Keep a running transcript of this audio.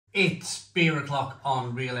It's beer o'clock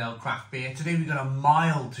on Real Ale Craft Beer. Today we've got a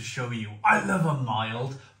mild to show you. I love a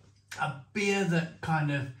mild. A beer that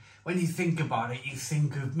kind of, when you think about it, you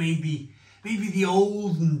think of maybe the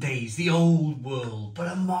olden days, the old world,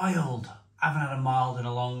 but a mild. I haven't had a mild in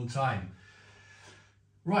a long time.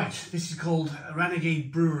 Right, this is called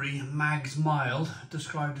Renegade Brewery Mag's Mild,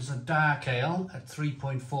 described as a dark ale at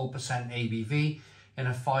 3.4% ABV in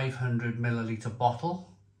a 500ml bottle.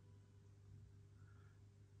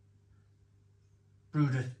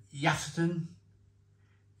 Brewed at Yatterton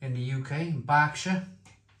in the UK, in Berkshire.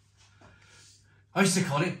 I used to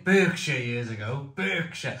call it Berkshire years ago,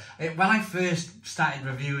 Berkshire. When I first started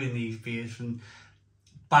reviewing these beers from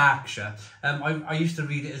Berkshire, I used to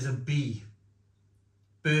read it as a B,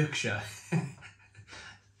 Berkshire.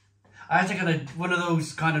 I had to kind of, one of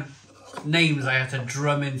those kind of names I had to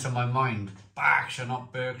drum into my mind. Berkshire,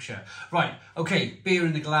 not Berkshire. Right, okay, beer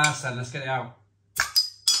in the glass then, let's get it out.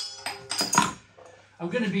 I'm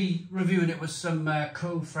going to be reviewing it with some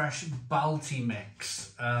CoFresh Balti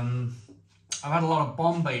mix. I've had a lot of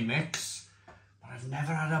Bombay mix, but I've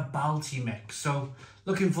never had a Balti mix. So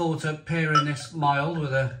looking forward to pairing this mild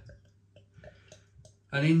with an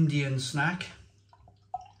Indian snack.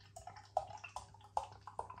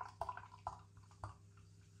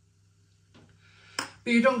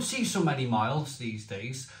 But you don't see so many milds these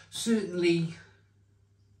days. Certainly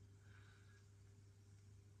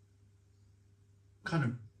kind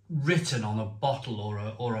of written on a bottle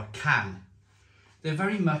or a can. They're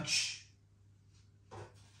very much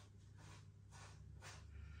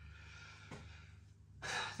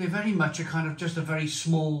a kind of just a very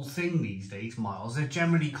small thing these days, miles. They're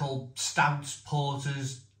generally called stouts,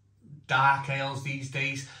 porters, dark ales these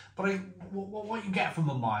days. But what you get from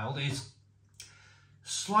a mild is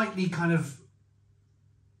slightly kind of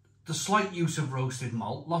the slight use of roasted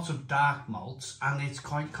malt, lots of dark malts, and it's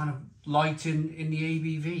quite kind of light in the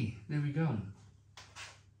ABV. There we go.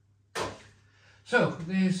 So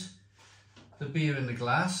there's the beer in the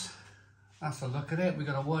glass. That's a look at it. We've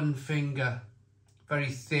got a one finger, very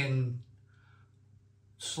thin,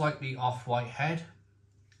 slightly off-white head.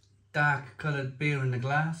 Dark coloured beer in the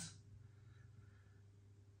glass.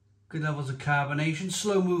 Good levels of carbonation,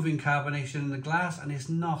 slow moving carbonation in the glass, and it's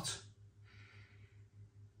not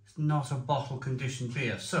a bottle conditioned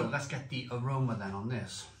beer. So let's get the aroma then on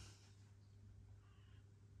this.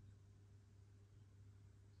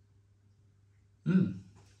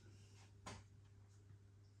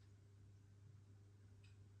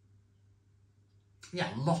 Yeah,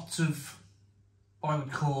 lots of what I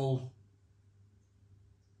would call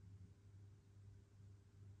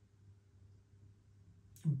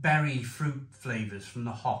berry fruit flavours from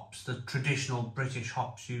the hops, the traditional British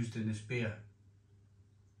hops used in this beer.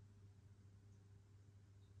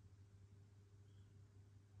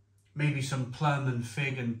 Maybe some plum and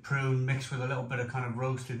fig and prune mixed with a little bit of kind of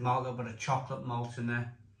roasted malt, a little bit of chocolate malt in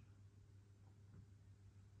there.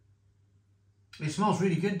 It smells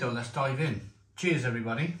really good though. Let's dive in. Cheers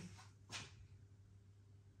everybody.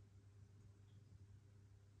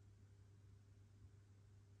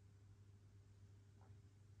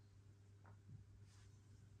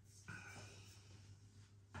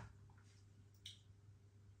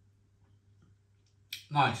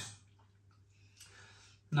 Nice.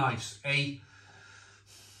 Nice. A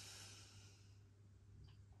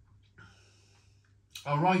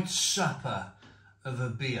right supper of a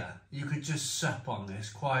beer. You could just sup on this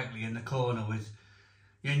quietly in the corner with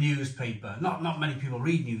your newspaper. Not many people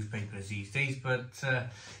read newspapers these days, but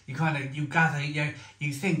you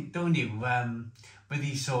think, don't you, with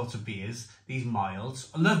these sorts of beers, these milds.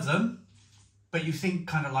 I love them, but you think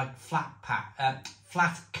kind of like flat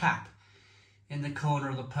cap in the corner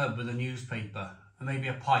of the pub with a newspaper. And maybe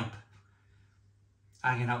a pipe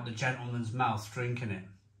hanging out the gentleman's mouth, drinking it.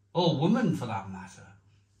 Or woman, for that matter.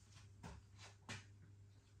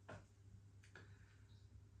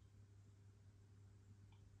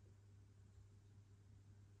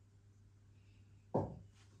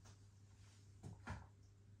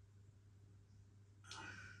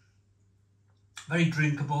 Very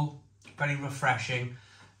drinkable, very refreshing.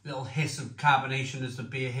 Little hiss of carbonation as the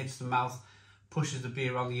beer hits the mouth. Pushes the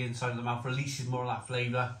beer on the inside of the mouth, releases more of that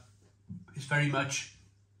flavour. It's very much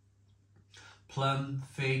plum,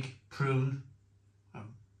 fig, prune.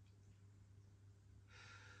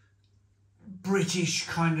 British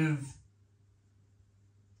kind of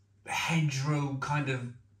hedgerow kind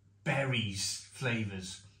of berries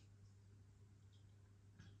flavours.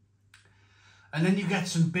 And then you get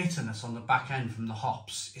some bitterness on the back end from the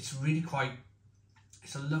hops. It's really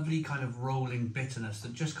it's a lovely kind of rolling bitterness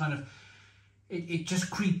that just kind of, it just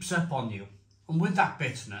creeps up on you. And with that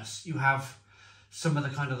bitterness, you have some of the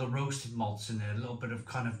kind of the roasted malts in there, a little bit of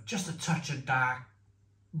kind of just a touch of dark,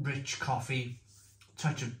 rich coffee,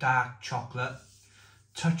 touch of dark chocolate,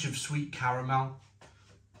 touch of sweet caramel.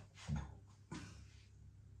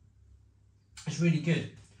 It's really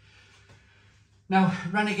good. Now,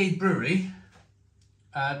 Renegade Brewery,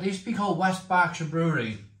 they used to be called West Berkshire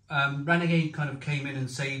Brewery. Renegade kind of came in and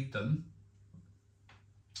saved them.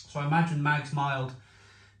 So I imagine Mag's Mild,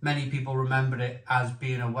 many people remembered it as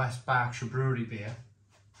being a West Berkshire Brewery beer.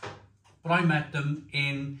 But I met them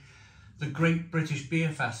in the Great British Beer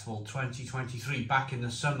Festival 2023 back in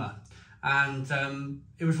the summer. And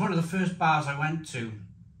it was one of the first bars I went to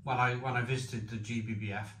when I visited the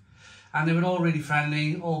GBBF. And they were all really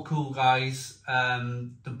friendly, all cool guys. The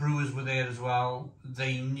brewers were there as well.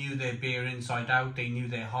 They knew their beer inside out. They knew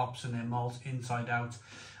their hops and their malts inside out.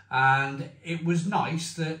 And it was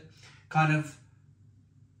nice that kind of,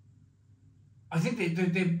 I think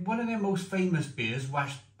they one of their most famous beers,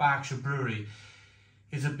 West Berkshire Brewery,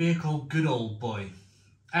 is a beer called Good Old Boy.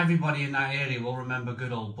 Everybody in that area will remember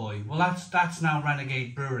Good Old Boy. Well, that's now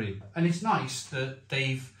Renegade Brewery. And it's nice that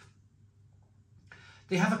they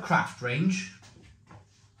have a craft range.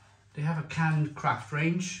 They have a canned craft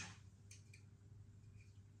range,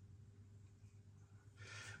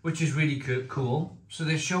 which is really cool. So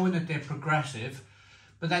they're showing that they're progressive,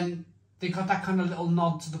 but then they got that kind of little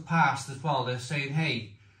nod to the past as well. They're saying,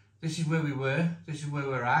 hey, this is where we were, this is where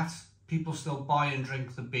we're at. People still buy and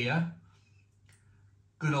drink the beer.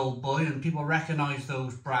 Good Old Boy, and people recognise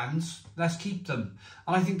those brands. Let's keep them.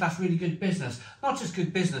 And I think that's really good business. Not just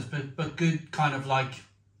good business, but good kind of like,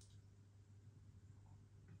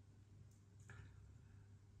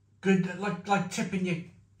 good like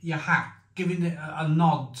tipping your hat, giving it a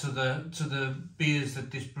nod to the beers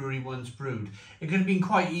that this brewery once brewed. It could have been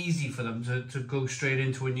quite easy for them to go straight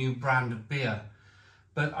into a new brand of beer,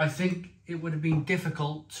 but I think it would have been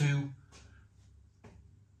difficult to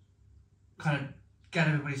kind of get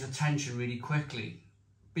everybody's attention really quickly.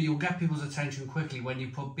 But you'll get people's attention quickly when you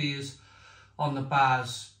put beers on the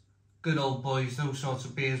bars, Good Old Boys, those sorts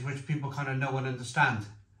of beers which people kind of know and understand.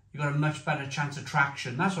 You've got a much better chance of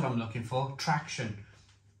traction. That's what I'm looking for, traction.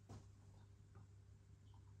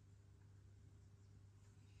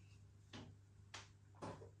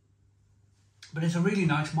 But it's a really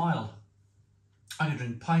nice mild. I could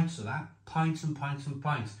drink pints of that. Pints and pints and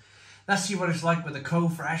pints. Let's see what it's like with the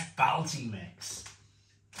CoFresh Balti mix.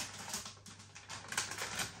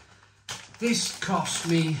 This cost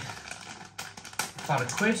me about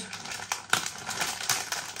 £1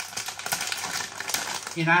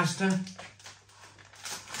 in Asda.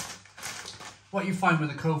 What you find with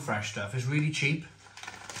the CoFresh stuff is really cheap,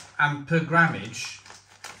 and per grammage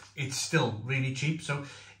it's still really cheap. So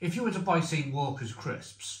if you were to buy, say, Walker's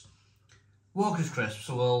Crisps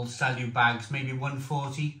will sell you bags, maybe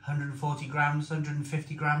 140 grams,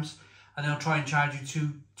 150 grams, and they'll try and charge you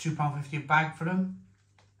 £2.50 a bag for them.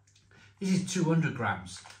 This is 200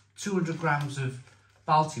 grams of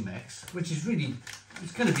Balti mix, which is really,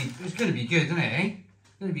 it's gonna be good, isn't it? Eh?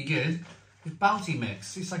 It's gonna be good. It's Balti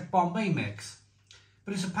mix. It's like Bombay mix,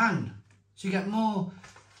 but it's £1, so you get more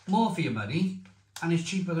for your money, and it's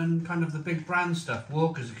cheaper than kind of the big brand stuff,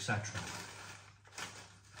 Walkers, etc.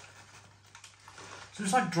 So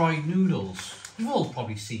it's like dried noodles. You've all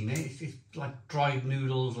probably seen it. It's like dried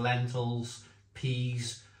noodles, lentils,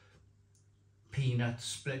 peas, peanuts,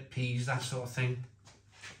 split peas, that sort of thing.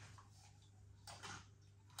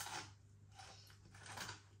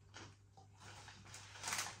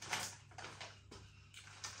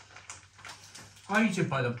 I eat it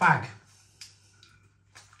by the bag.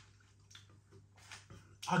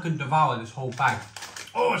 I can devour this whole bag.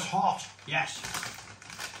 Oh, it's hot. Yes.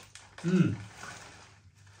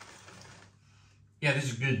 Yeah, this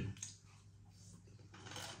is good.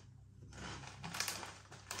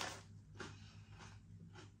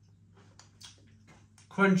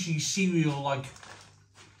 Crunchy cereal like.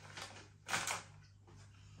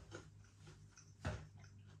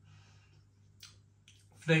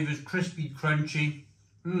 Flavours crispy, crunchy.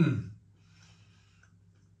 Then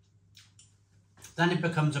it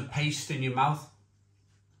becomes a paste in your mouth.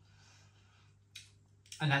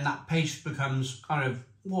 And then that paste becomes kind of,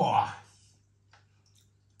 whoa,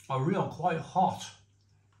 a real quite hot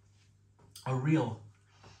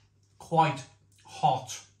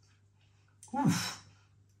oof,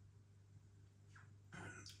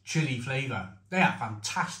 chili flavour. They are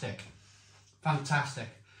fantastic. Fantastic.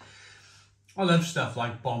 I love stuff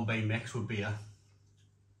like Bombay mix with beer.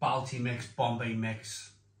 Balti mix, Bombay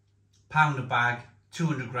mix. £1 a bag,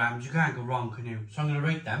 200 grams. You can't go wrong, can you? So I'm going to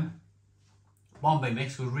rate them. Bombay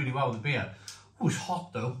mix goes really well with the beer. Oh, it's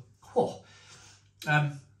hot though. Whoa.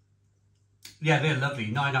 Yeah, they're lovely.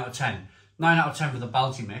 9 out of 10. 9 out of 10 for the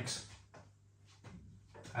Balti mix.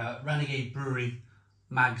 Renegade Brewery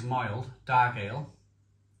Mag's Mild Dark Ale.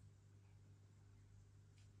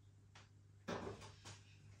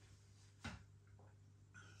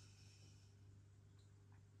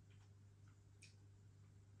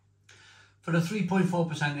 For the 3.4%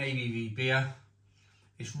 ABV beer,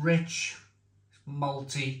 it's rich, it's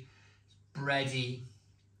malty, it's bready.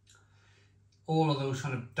 All of those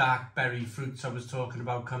kind of dark berry fruits I was talking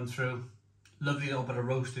about come through. Lovely little bit of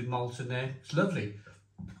roasted malt in there. It's lovely.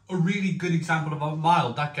 A really good example of a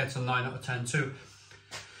mild. That gets a 9 out of 10 too.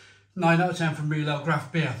 9 out of 10 from Real Ale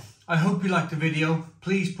Craft Beer. I hope you liked the video.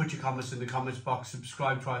 Please put your comments in the comments box.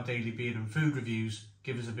 Subscribe to our daily beer and food reviews.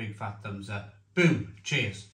 Give us a big fat thumbs up. Boom. Cheers.